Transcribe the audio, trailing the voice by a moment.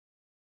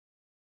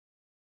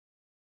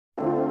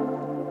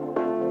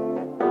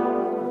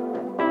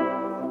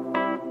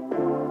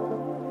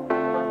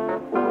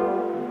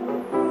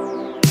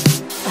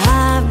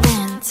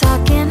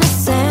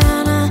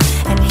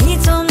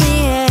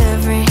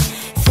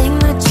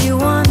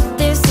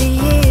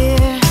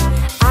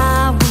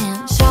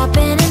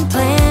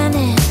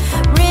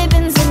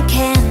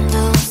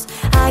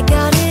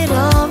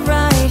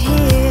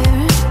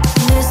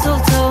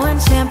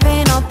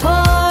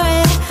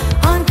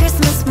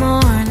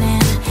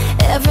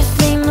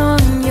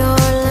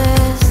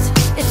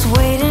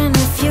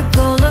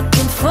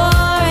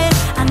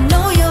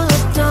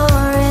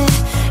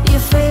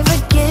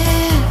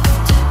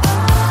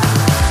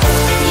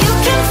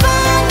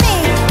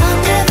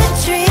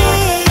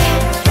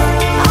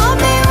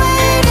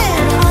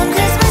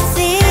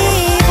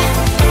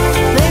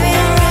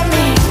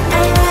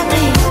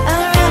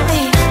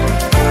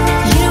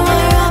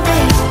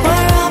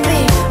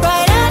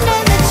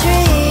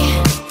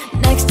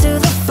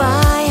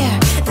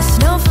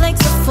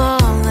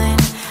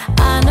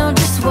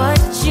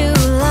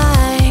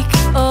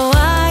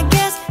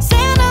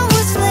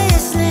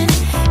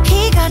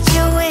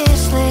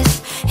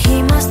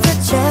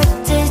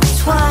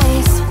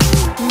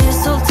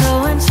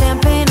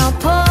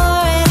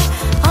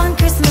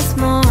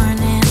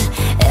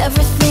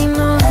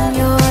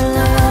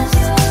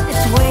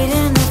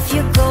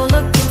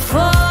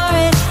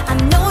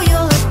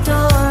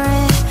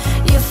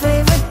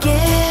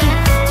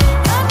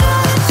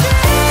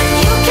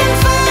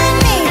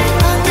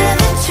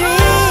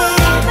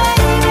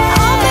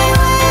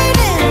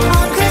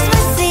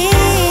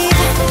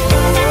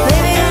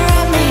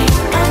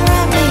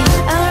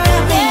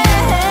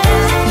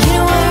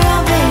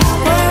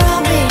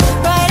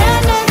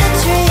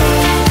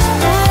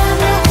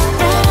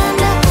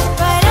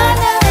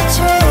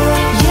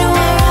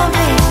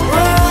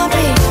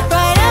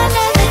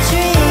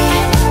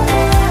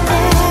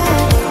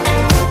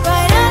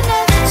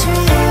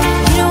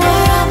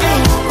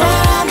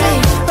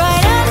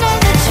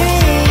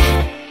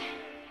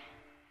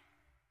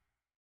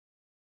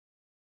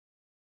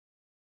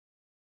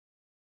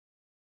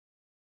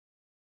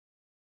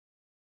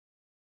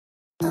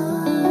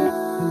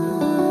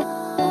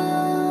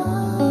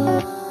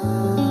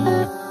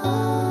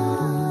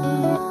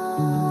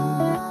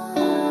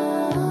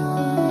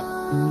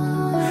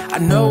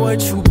know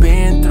what you've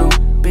been through.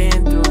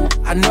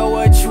 I know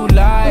what you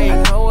like.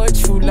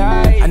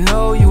 I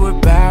know you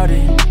about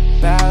it.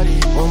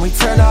 When we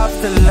turn off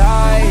the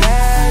lights,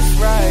 that's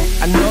right.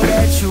 I know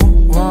that you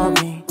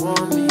want me.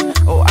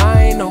 Oh,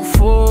 I ain't no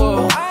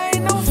fool.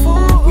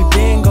 We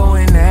been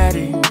going at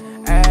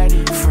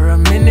it for a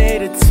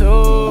minute or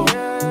two.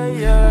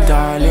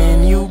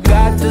 Darling, you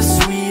got the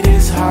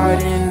sweetest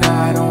heart, and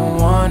I don't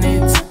want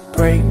it to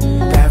break.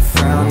 That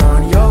frown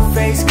on your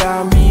face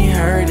got me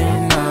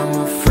hurting.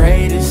 I'm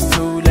afraid it's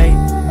too late.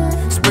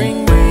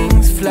 Spring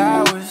brings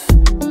flowers,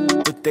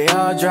 but they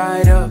all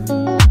dried up.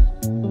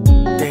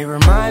 They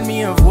remind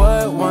me of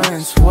what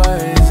once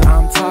was.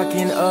 I'm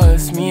talking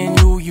us, me and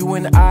you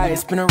and I.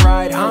 It's been a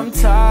ride, I'm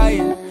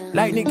tired,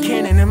 like Nick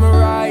Cannon and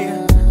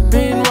Mariah.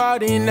 Been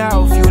riding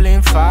out,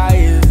 fueling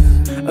fires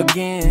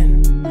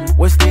again.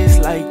 What's this,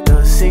 like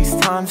the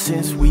 6th time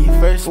since we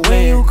first met?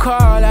 When you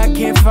call, I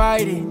can't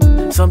fight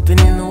it. Something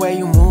in the way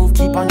you move,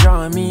 keep on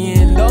drawing me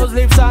in. Those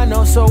lips I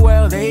know so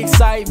well, they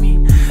excite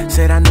me.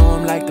 Said I know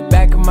them like the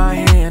back of my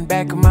hand.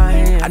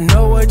 I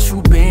know what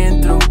you've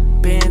been through.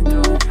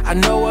 I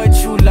know what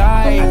you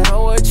like.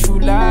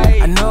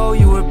 I know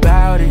you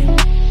about it.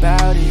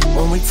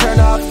 When we turn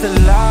off the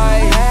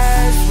lights,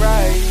 that's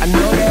right. I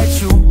know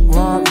that you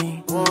want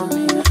me.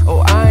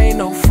 Oh, I ain't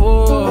no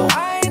fool.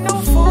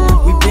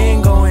 We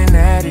been going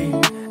at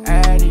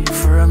it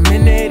for a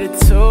minute or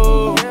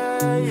two.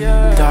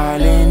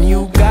 Darling,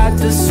 you got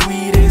the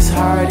sweetest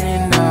heart,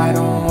 and I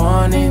don't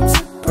want it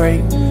to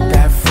break.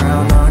 That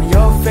frown on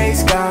your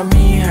face got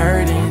me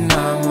hurting.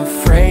 I'm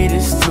afraid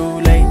it's too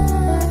late.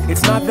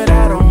 It's not that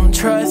I don't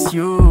trust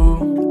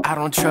you, I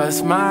don't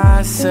trust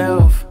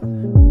myself.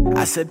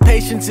 I said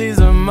patience is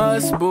a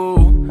must,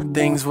 boo.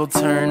 Things will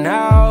turn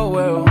out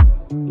well.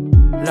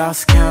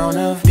 Lost count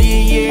of the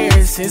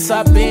years since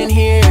I've been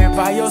here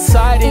by your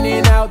side, in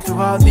and out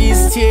through all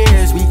these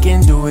tears. We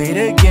can do it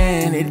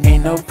again, it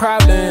ain't no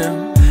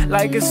problem.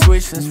 Like a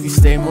switch since we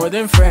stay more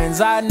than friends.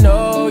 I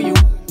know you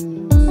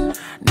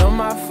know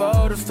my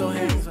photo still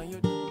hangs on your...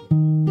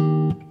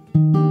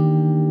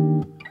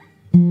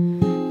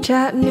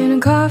 Chatting in a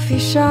coffee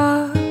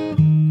shop,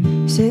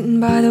 sitting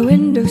by the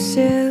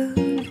windowsill,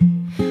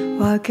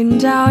 walking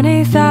down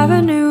 8th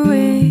Avenue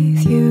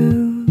with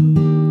you.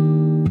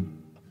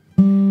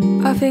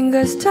 Our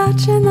fingers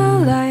touching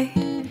the light,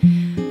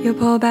 your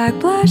pull back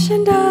blush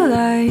and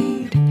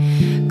delight.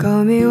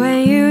 Call me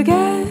when you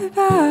get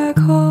back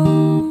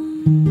home.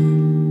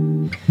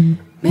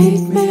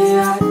 Meet me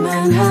at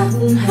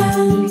Manhattan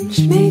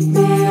Henge, meet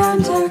me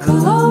under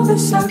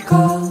Columbus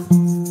Circle.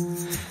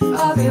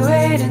 I'll be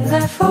waiting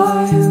there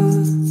for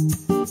you.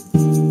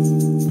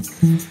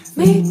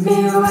 Meet me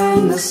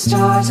when the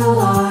stars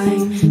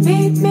align,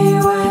 meet me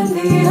when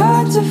the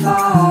earth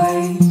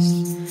divides.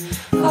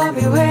 I'll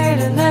be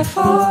waiting there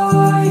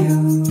for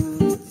you.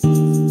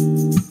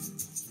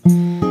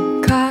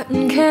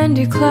 Cotton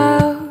candy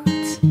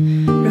clouds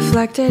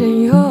reflected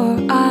in your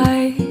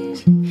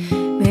eyes,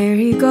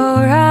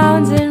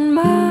 merry-go-rounds in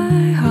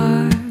my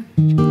heart,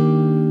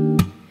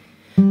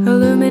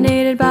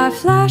 illuminated by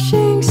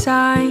flashing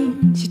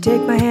signs. You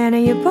take my hand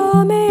and you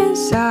pull me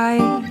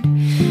inside.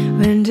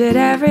 When did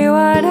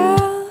everyone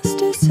else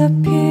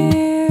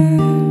disappear?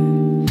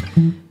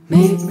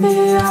 Meet me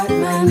at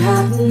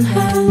Manhattan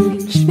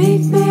Henge,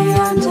 meet me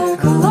under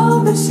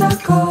Columbus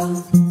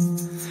Circle.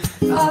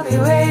 I'll be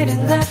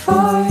waiting there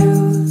for you.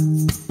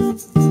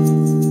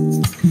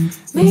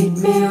 Meet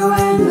me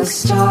when the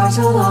stars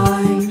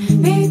align,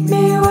 meet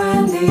me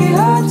when the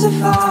earth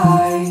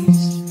divides.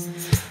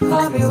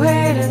 I'll be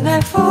waiting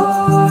there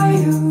for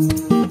you.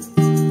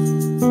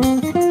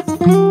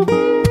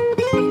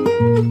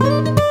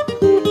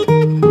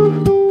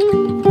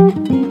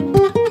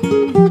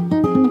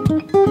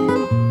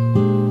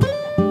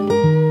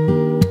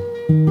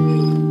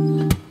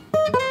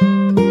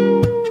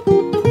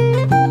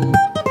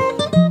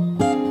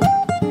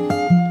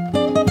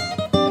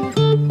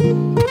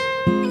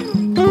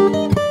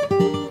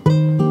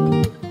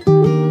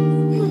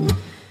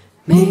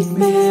 Meet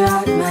me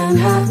at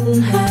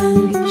Manhattan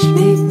Henge,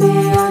 meet me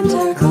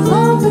under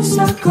Columbus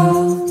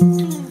Circle.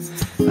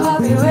 I'll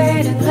be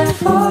waiting there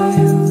for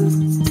you.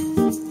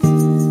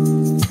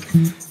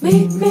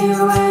 Meet me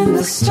when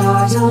the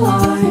stars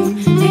align,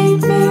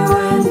 meet me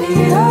when the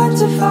earth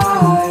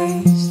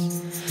divides.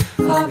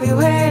 I'll be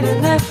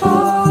waiting there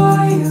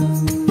for you.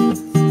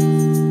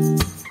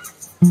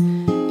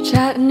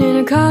 Chatting in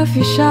a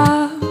coffee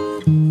shop,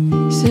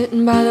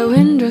 sitting by the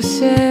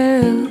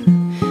windowsill,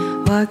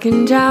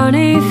 walking down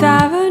 8th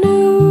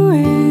Avenue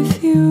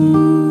with you.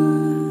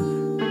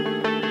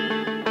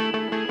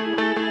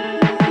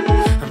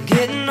 I'm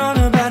getting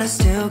older but I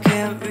still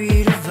can't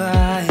read a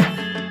vibe,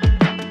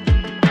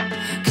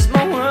 'cause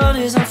my world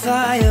is on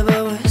fire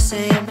but we're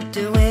saying we're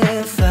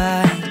doing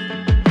fine.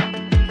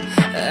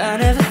 I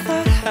never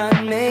thought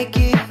I'd make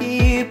it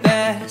here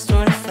past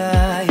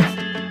 25.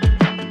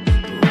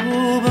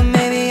 Ooh, but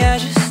maybe I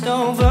just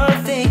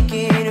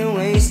overthinking and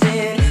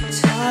wasting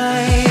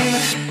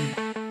time.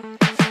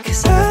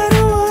 'Cause I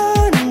don't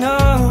wanna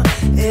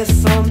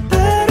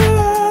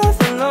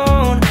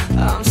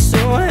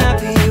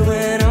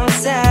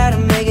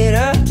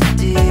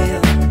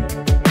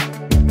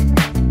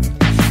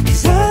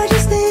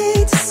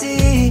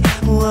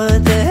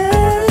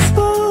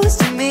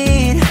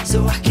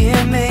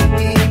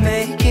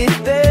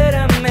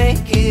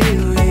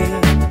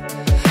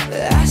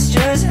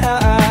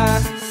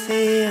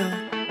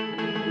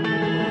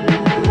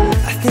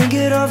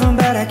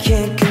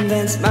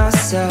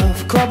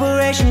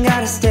inspiration,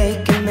 got a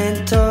stake in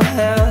mental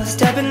health.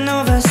 Stepping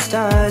over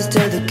stars to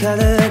the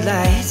colored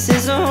lights.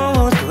 Is the whole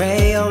world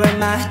gray, or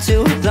am I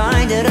too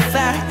blind to the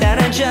fact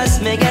that I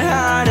just make it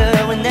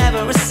harder whenever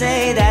I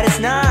say that it's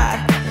not?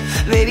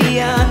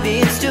 Maybe I'm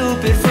being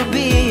stupid for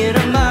being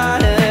a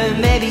martyr.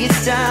 Maybe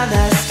it's time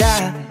that I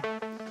stop.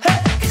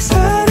 Cause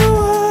I don't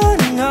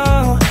wanna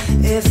know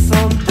if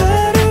I'm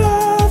better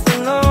off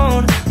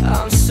alone.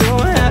 I'm so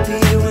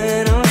happy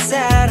when I'm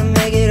sad, I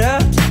make it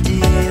up to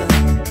deal.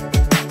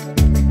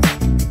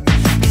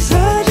 Cause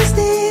I just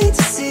need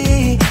to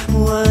see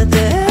what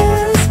the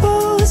hell it's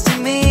supposed to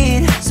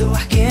mean, so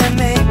I can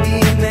maybe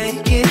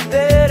make it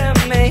better,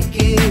 make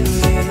it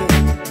real.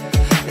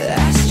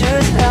 That's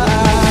just how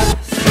I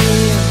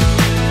feel.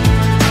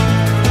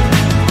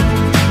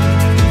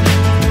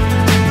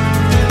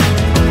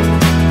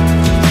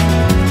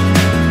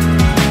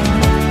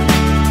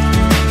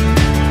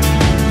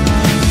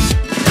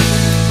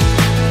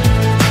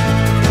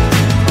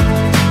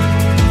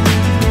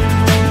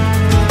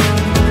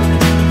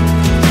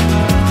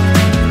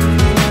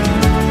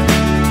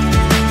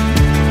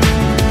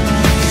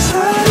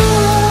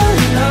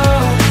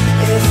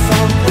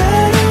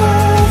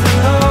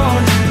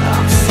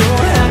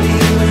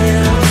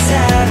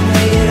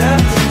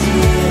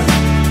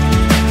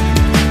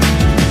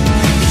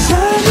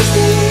 I just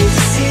need